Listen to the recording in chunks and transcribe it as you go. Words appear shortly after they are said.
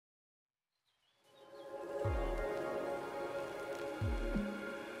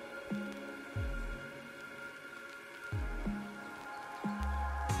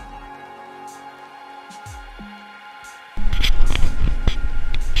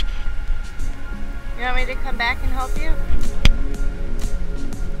You want me to come back and help you?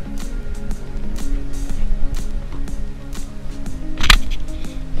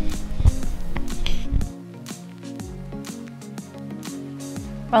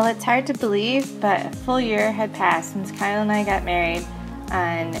 Well, it's hard to believe, but a full year had passed since Kyle and I got married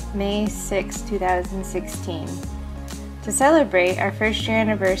on May 6, 2016. To celebrate our first year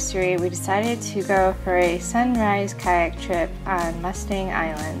anniversary, we decided to go for a sunrise kayak trip on Mustang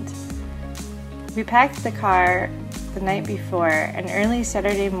Island. We packed the car the night before, and early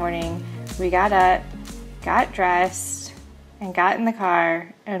Saturday morning we got up, got dressed, and got in the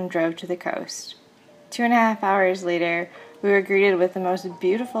car and drove to the coast. 2.5 hours later, we were greeted with the most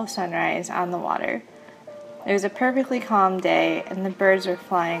beautiful sunrise on the water. It was a perfectly calm day, and the birds were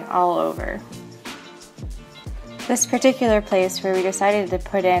flying all over. This particular place where we decided to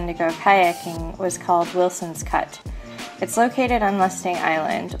put in to go kayaking was called Wilson's Cut. It's located on Mustang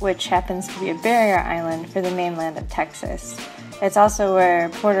Island, which happens to be a barrier island for the mainland of Texas. It's also where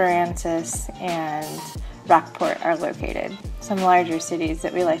Port Aransas and Rockport are located, some larger cities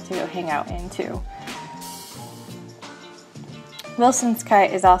that we like to go hang out in too. Wilson's Cut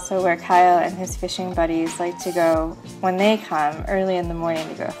is also where Kyle and his fishing buddies like to go when they come early in the morning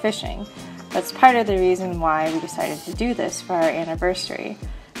to go fishing. That's part of the reason why we decided to do this for our anniversary.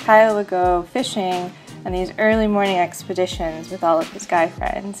 Kyle would go fishing on these early morning expeditions with all of his guy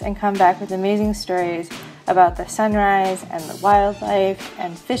friends and come back with amazing stories about the sunrise and the wildlife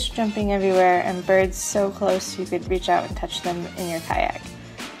and fish jumping everywhere and birds so close you could reach out and touch them in your kayak.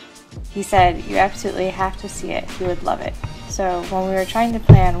 He said, "You absolutely have to see it. You would love it." So when we were trying to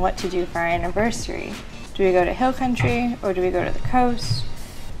plan what to do for our anniversary, do we go to hill country or do we go to the coast?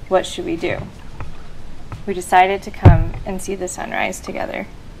 What should we do? We decided to come and see the sunrise together.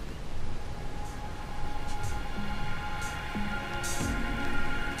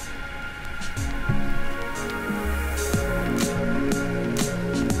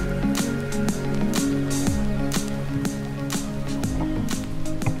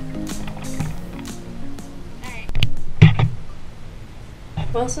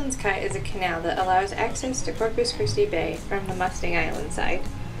 Wilson's Cut is a canal that allows access to Corpus Christi Bay from the Mustang Island side.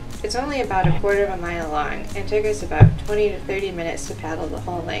 It's only about 1/4 mile long and took us about 20 to 30 minutes to paddle the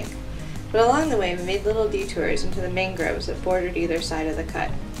whole length. But along the way we made little detours into the mangroves that bordered either side of the cut.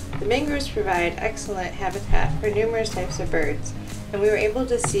 The mangroves provide excellent habitat for numerous types of birds, and we were able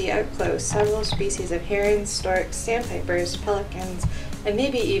to see up close several species of herons, storks, sandpipers, pelicans, and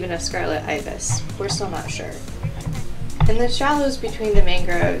maybe even a scarlet ibis. We're still not sure. In the shallows between the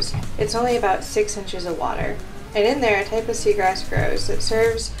mangroves, it's only about 6 inches of water, and in there a type of seagrass grows that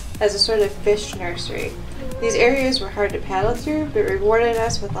serves as a sort of fish nursery. These areas were hard to paddle through, but rewarded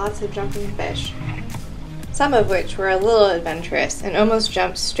us with lots of jumping fish, some of which were a little adventurous and almost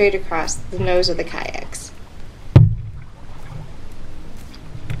jumped straight across the nose of the kayaks.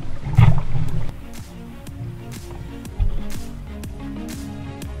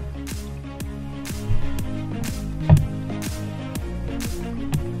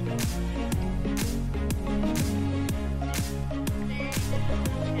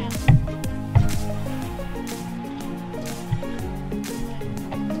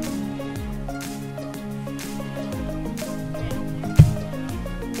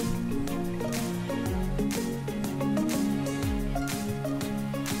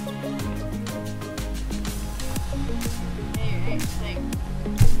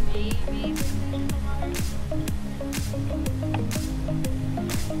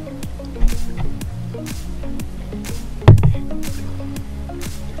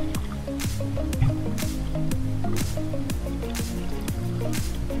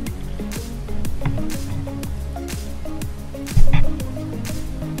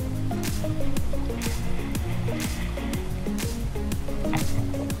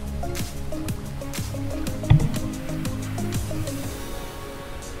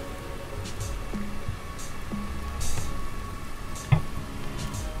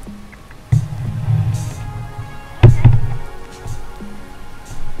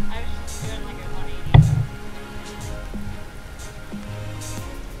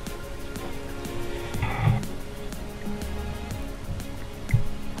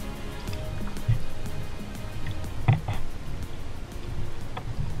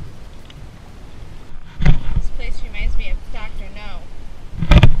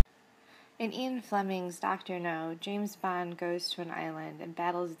 In Ian Fleming's Dr. No, James Bond goes to an island and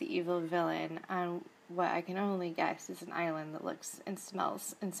battles the evil villain on what I can only guess is an island that looks and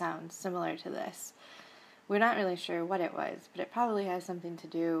smells and sounds similar to this. We're not really sure what it was, but it probably has something to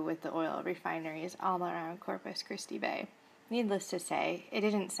do with the oil refineries all around Corpus Christi Bay. Needless to say, it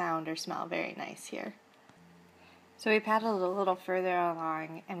didn't sound or smell very nice here. So we paddled a little further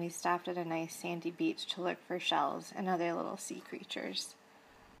along, and we stopped at a nice sandy beach to look for shells and other little sea creatures.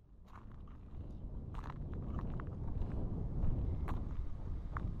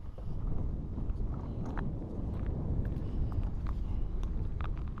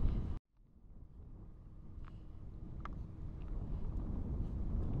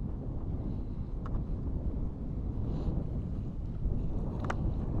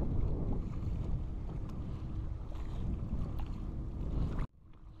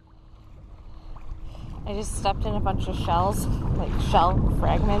 I just stepped in a bunch of shells, like shell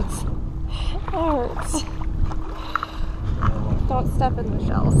fragments. It hurts. Don't step in the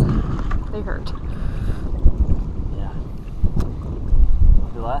shells. They hurt. Yeah.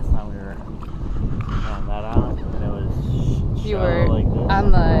 The last time we were on that island, and it was You were like this.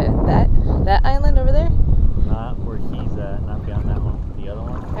 on that island over there? Not where he's at, not beyond that one, the other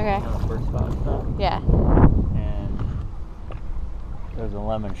one. Okay. You know, the first spot stuff. Yeah. And there's a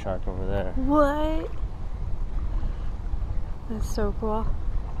lemon shark over there. What? That's so cool.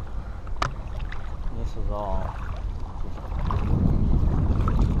 This is all.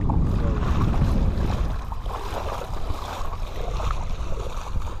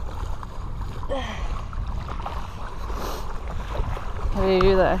 How do you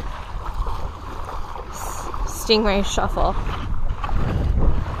do the stingray shuffle?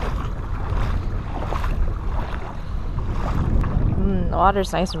 The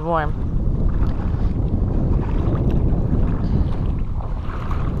water's nice and warm.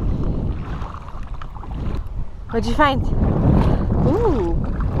 What'd you find? Ooh.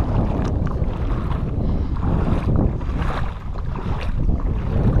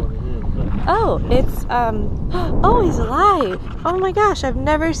 Oh, it's, oh, he's alive. Oh my gosh, I've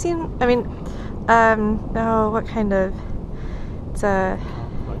never seen, no, what kind of, it's a,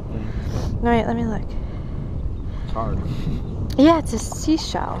 no wait, let me look. It's hard. Yeah, it's a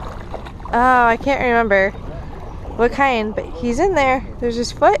seashell. Oh, I can't remember what kind, but he's in there. There's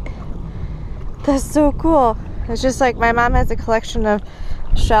his foot. That's so cool. It's just like my mom has a collection of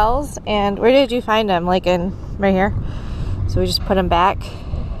shells, and where did you find them? Like in right here. So we just put them back.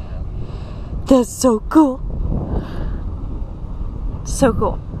 That's so cool. So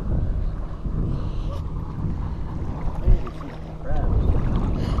cool.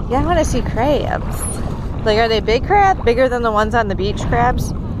 Yeah, I want to see crabs. Like, are they big crab? Bigger than the ones on the beach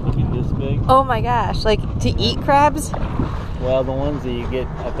crabs? Maybe this big. Oh my gosh, like to eat crabs? Well, the ones that you get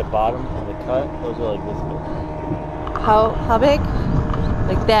at the bottom of the cut, those are like this big. How big?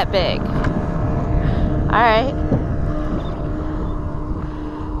 Like that big. Alright.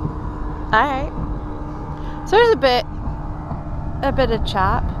 Alright. So there's a bit of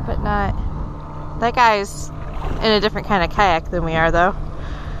chop, but not. That guy's in a different kind of kayak than we are, though.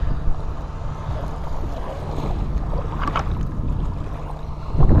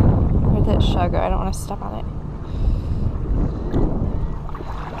 Where'd that shell go? I don't want to step on it.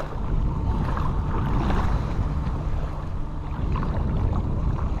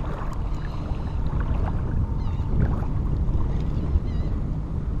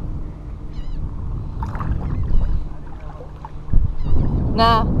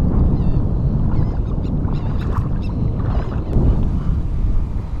 Nah.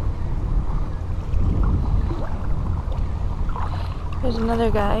 There's another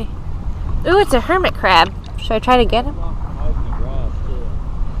guy. Ooh, it's a hermit crab. Should I try to get him? Might be grass too.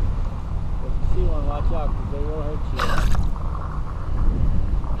 If you see one, watch out, because they will hurt you.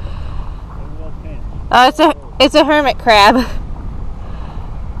 Oh, it's a hermit crab.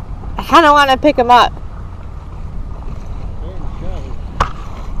 I kind of want to pick him up.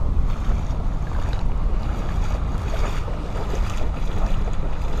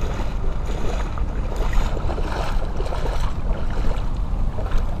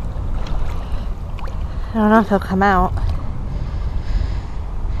 I don't know if he'll come out.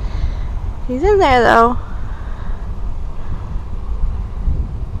 He's in there though.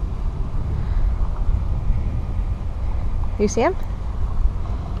 You see him?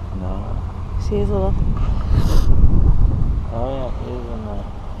 No. See his little... Oh yeah, he is in there.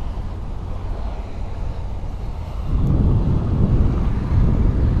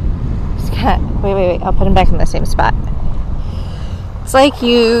 He's got... Wait. I'll put him back in the same spot. It's like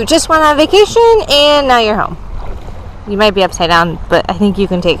you just went on vacation and now you're home. You might be upside down, but I think you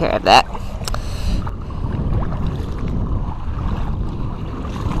can take care of that.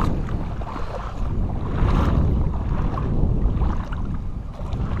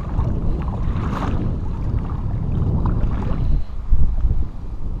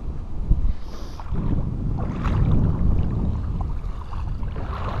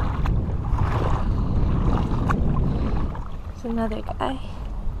 another guy.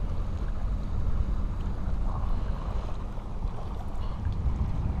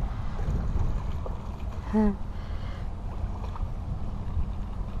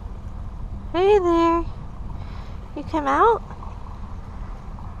 Hey there. You come out?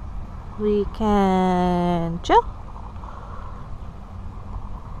 We can chill.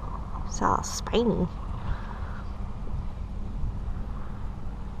 It's all spiny.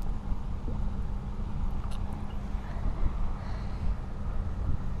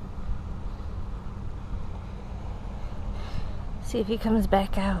 See if he comes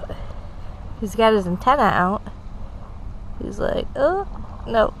back out. He's got his antenna out. He's like, oh,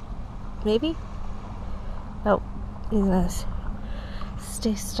 no. Maybe? Nope. He's gonna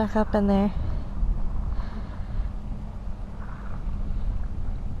stay stuck up in there.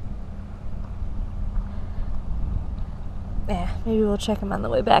 Yeah, maybe we'll check him on the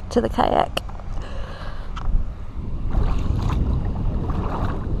way back to the kayak.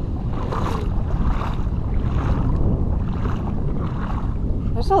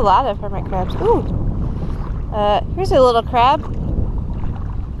 There's a lot of hermit crabs. Ooh! Here's a little crab.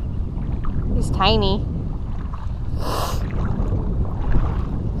 He's tiny.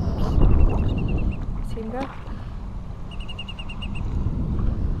 See him go?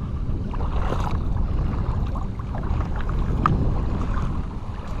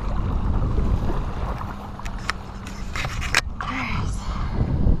 Alright.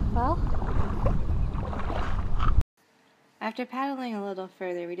 Well, after paddling a little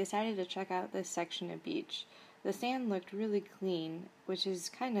further, we decided to check out this section of beach. The sand looked really clean, which is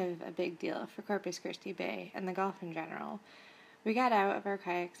kind of a big deal for Corpus Christi Bay and the Gulf in general. We got out of our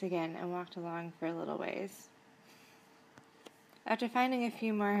kayaks again and walked along for a little ways. After finding a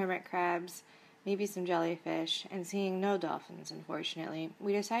few more hermit crabs, maybe some jellyfish, and seeing no dolphins, unfortunately,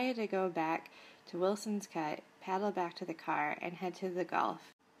 we decided to go back to Wilson's Cut, paddle back to the car, and head to the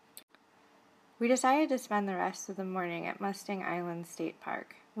Gulf. We decided to spend the rest of the morning at Mustang Island State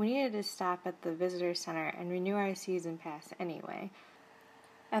Park. We needed to stop at the visitor center and renew our season pass anyway.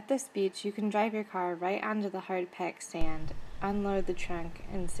 At this beach, you can drive your car right onto the hard-packed sand, unload the trunk,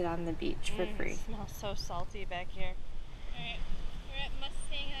 and sit on the beach for free. It smells so salty back here. Alright, we're at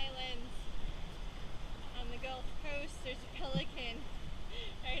Mustang Island on the Gulf Coast. There's a pelican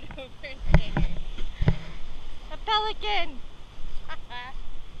right over there. A pelican!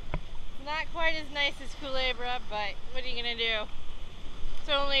 Not quite as nice as Culebra, but what are you gonna do? It's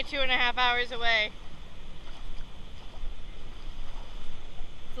only 2.5 hours away.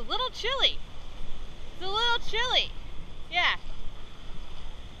 It's a little chilly. It's a little chilly. Yeah.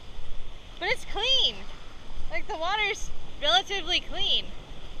 But it's clean. Like, the water's relatively clean.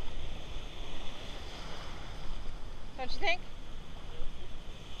 Don't you think?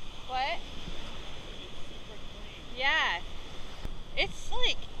 What? Yeah. It's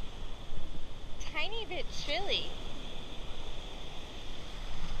like tiny bit chilly.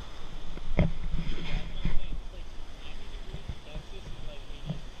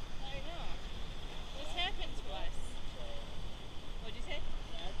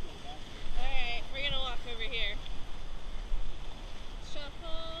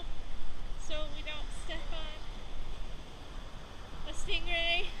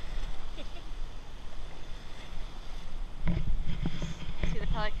 Stingray. See the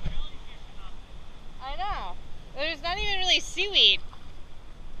pelican? I know. There's not even really seaweed.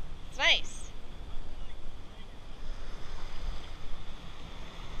 It's nice.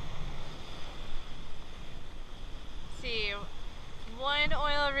 See, one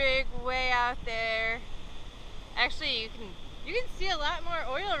oil rig way out there. Actually, you can see a lot more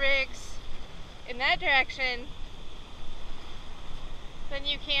oil rigs in that direction than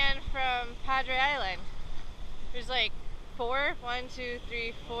you can from Padre Island. There's like 4, 1, 2,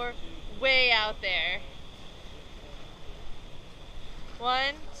 3, 4, way out there.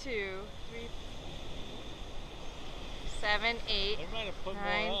 1, 2, 3, 7, 8,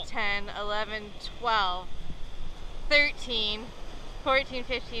 9, 10, 11, 12, 13, 14,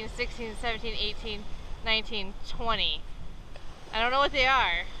 15, 16, 17, 18, 19, 20. I don't know what they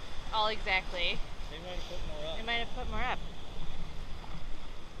are all exactly. They might have put more up. They might have put more up.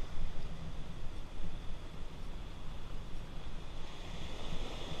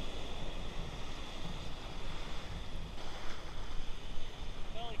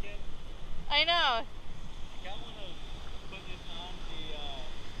 I know. I got one of putting it on the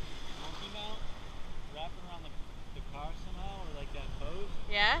monkey mount, wrap it around the car somehow, or like that pose.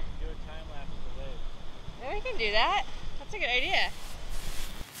 Yeah? Do a time lapse of the wave. Yeah, we can do that. That's a good idea.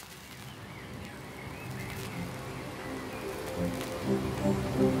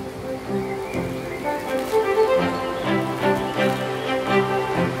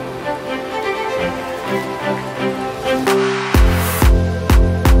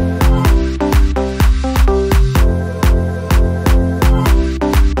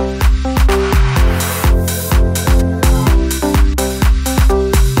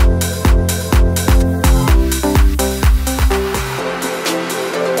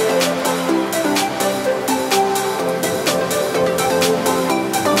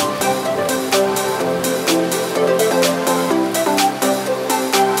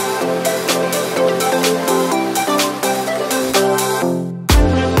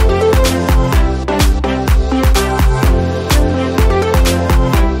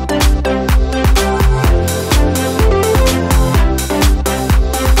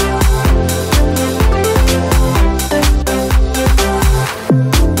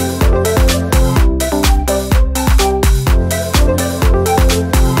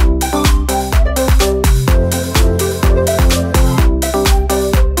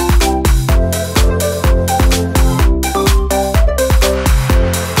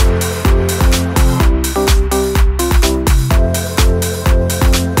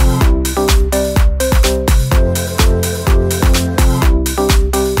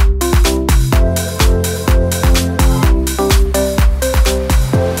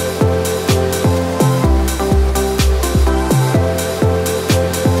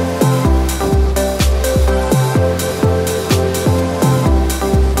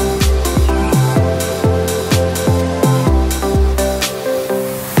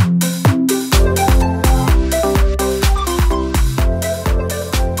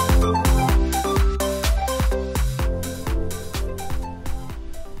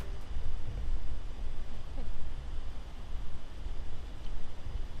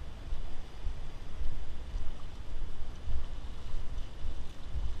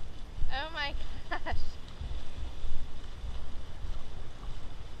 my gosh.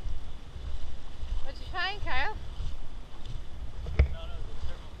 What'd you find, Kyle? No, it was a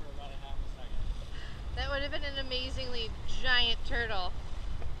turtle for about a half a second. That would have been an amazingly giant turtle.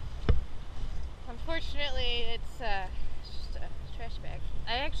 Unfortunately, it's just a trash bag.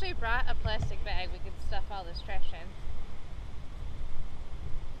 I actually brought a plastic bag we could stuff all this trash in.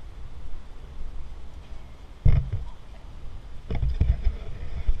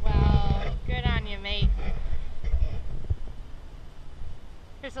 Well, good on you, mate.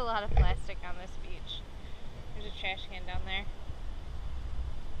 There's a lot of plastic on this beach. There's a trash can down there.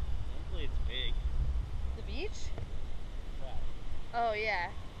 Hopefully it's big. The beach? Trash. Oh,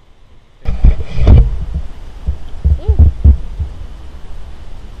 yeah. Ooh.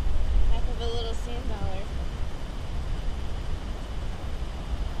 Half of a little sand dollar.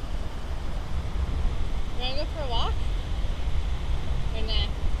 You wanna go for a walk? Or nah?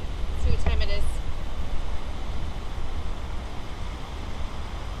 See what time it is.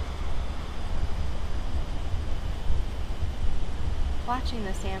 Watching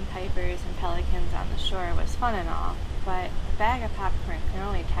the sandpipers and pelicans on the shore was fun and all, but a bag of popcorn can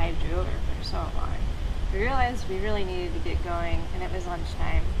only tide you over for so long. We realized we really needed to get going, and it was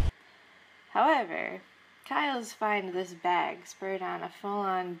lunchtime. However, Kyle's find of this bag spurred on a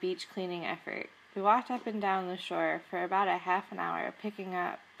full-on beach cleaning effort. We walked up and down the shore for about a half an hour, picking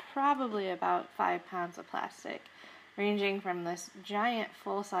up probably about 5 pounds of plastic, ranging from this giant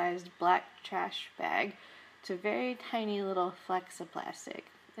full-sized black trash bag to very tiny little flecks of plastic.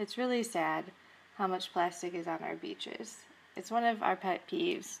 It's really sad how much plastic is on our beaches. It's one of our pet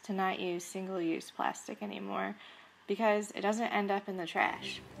peeves to not use single-use plastic anymore because it doesn't end up in the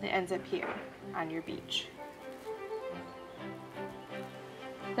trash. It ends up here on your beach.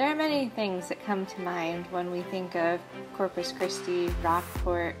 There are many things that come to mind when we think of Corpus Christi,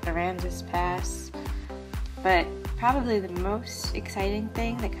 Rockport, Aransas Pass, but probably the most exciting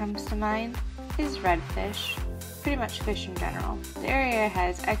thing that comes to mind is redfish, pretty much fish in general. The area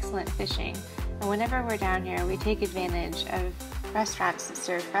has excellent fishing, and whenever we're down here, we take advantage of restaurants that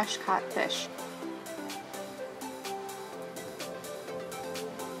serve fresh caught fish.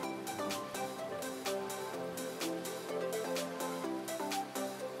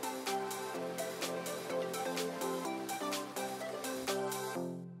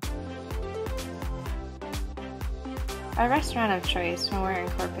 Our restaurant of choice when we're in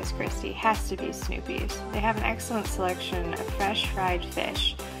Corpus Christi has to be Snoopy's. They have an excellent selection of fresh fried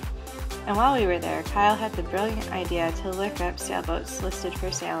fish. And while we were there, Kyle had the brilliant idea to look up sailboats listed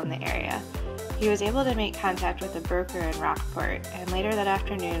for sale in the area. He was able to make contact with a broker in Rockport, and later that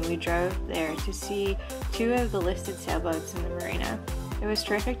afternoon we drove there to see 2 of the listed sailboats in the marina. It was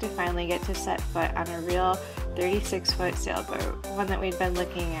terrific to finally get to set foot on a real 36-foot sailboat, one that we'd been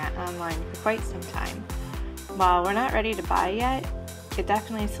looking at online for quite some time. While we're not ready to buy yet, it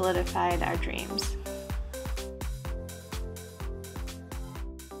definitely solidified our dreams.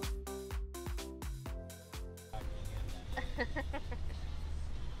 This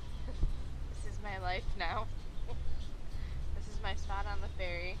is my life now. This is my spot on the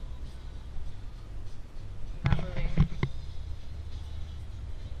ferry. I'm not moving.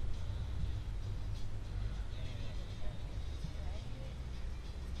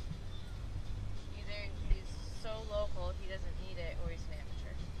 Either he's so local he doesn't need it, or he's an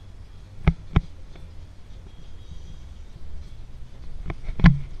amateur.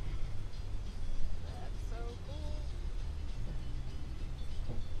 That's so cool.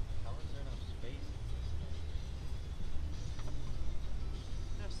 How is there no space?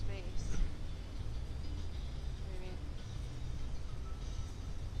 No space. What do you mean?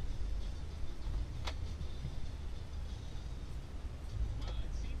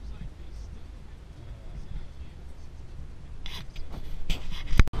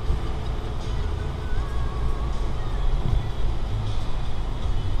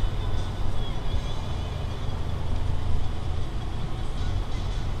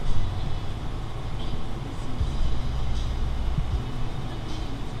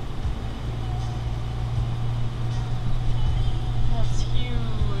 That's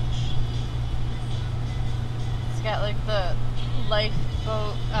huge. It's got like the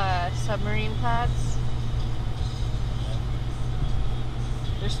lifeboat submarine pods.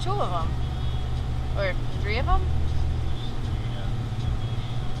 There's 2 of them. Or 3 of them?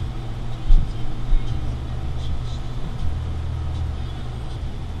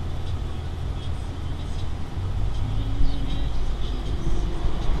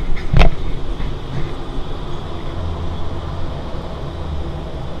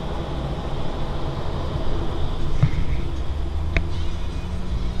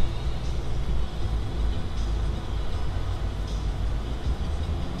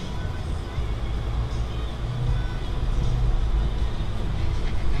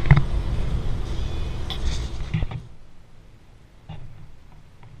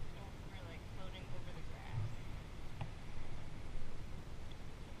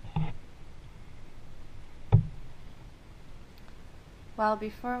 Well,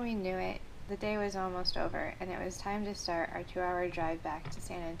 before we knew it, the day was almost over, and it was time to start our 2-hour drive back to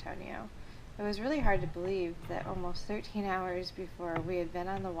San Antonio. It was really hard to believe that almost 13 hours before we had been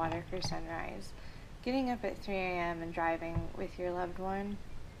on the water for sunrise, getting up at 3 a.m. and driving with your loved one,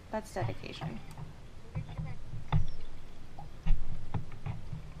 that's dedication.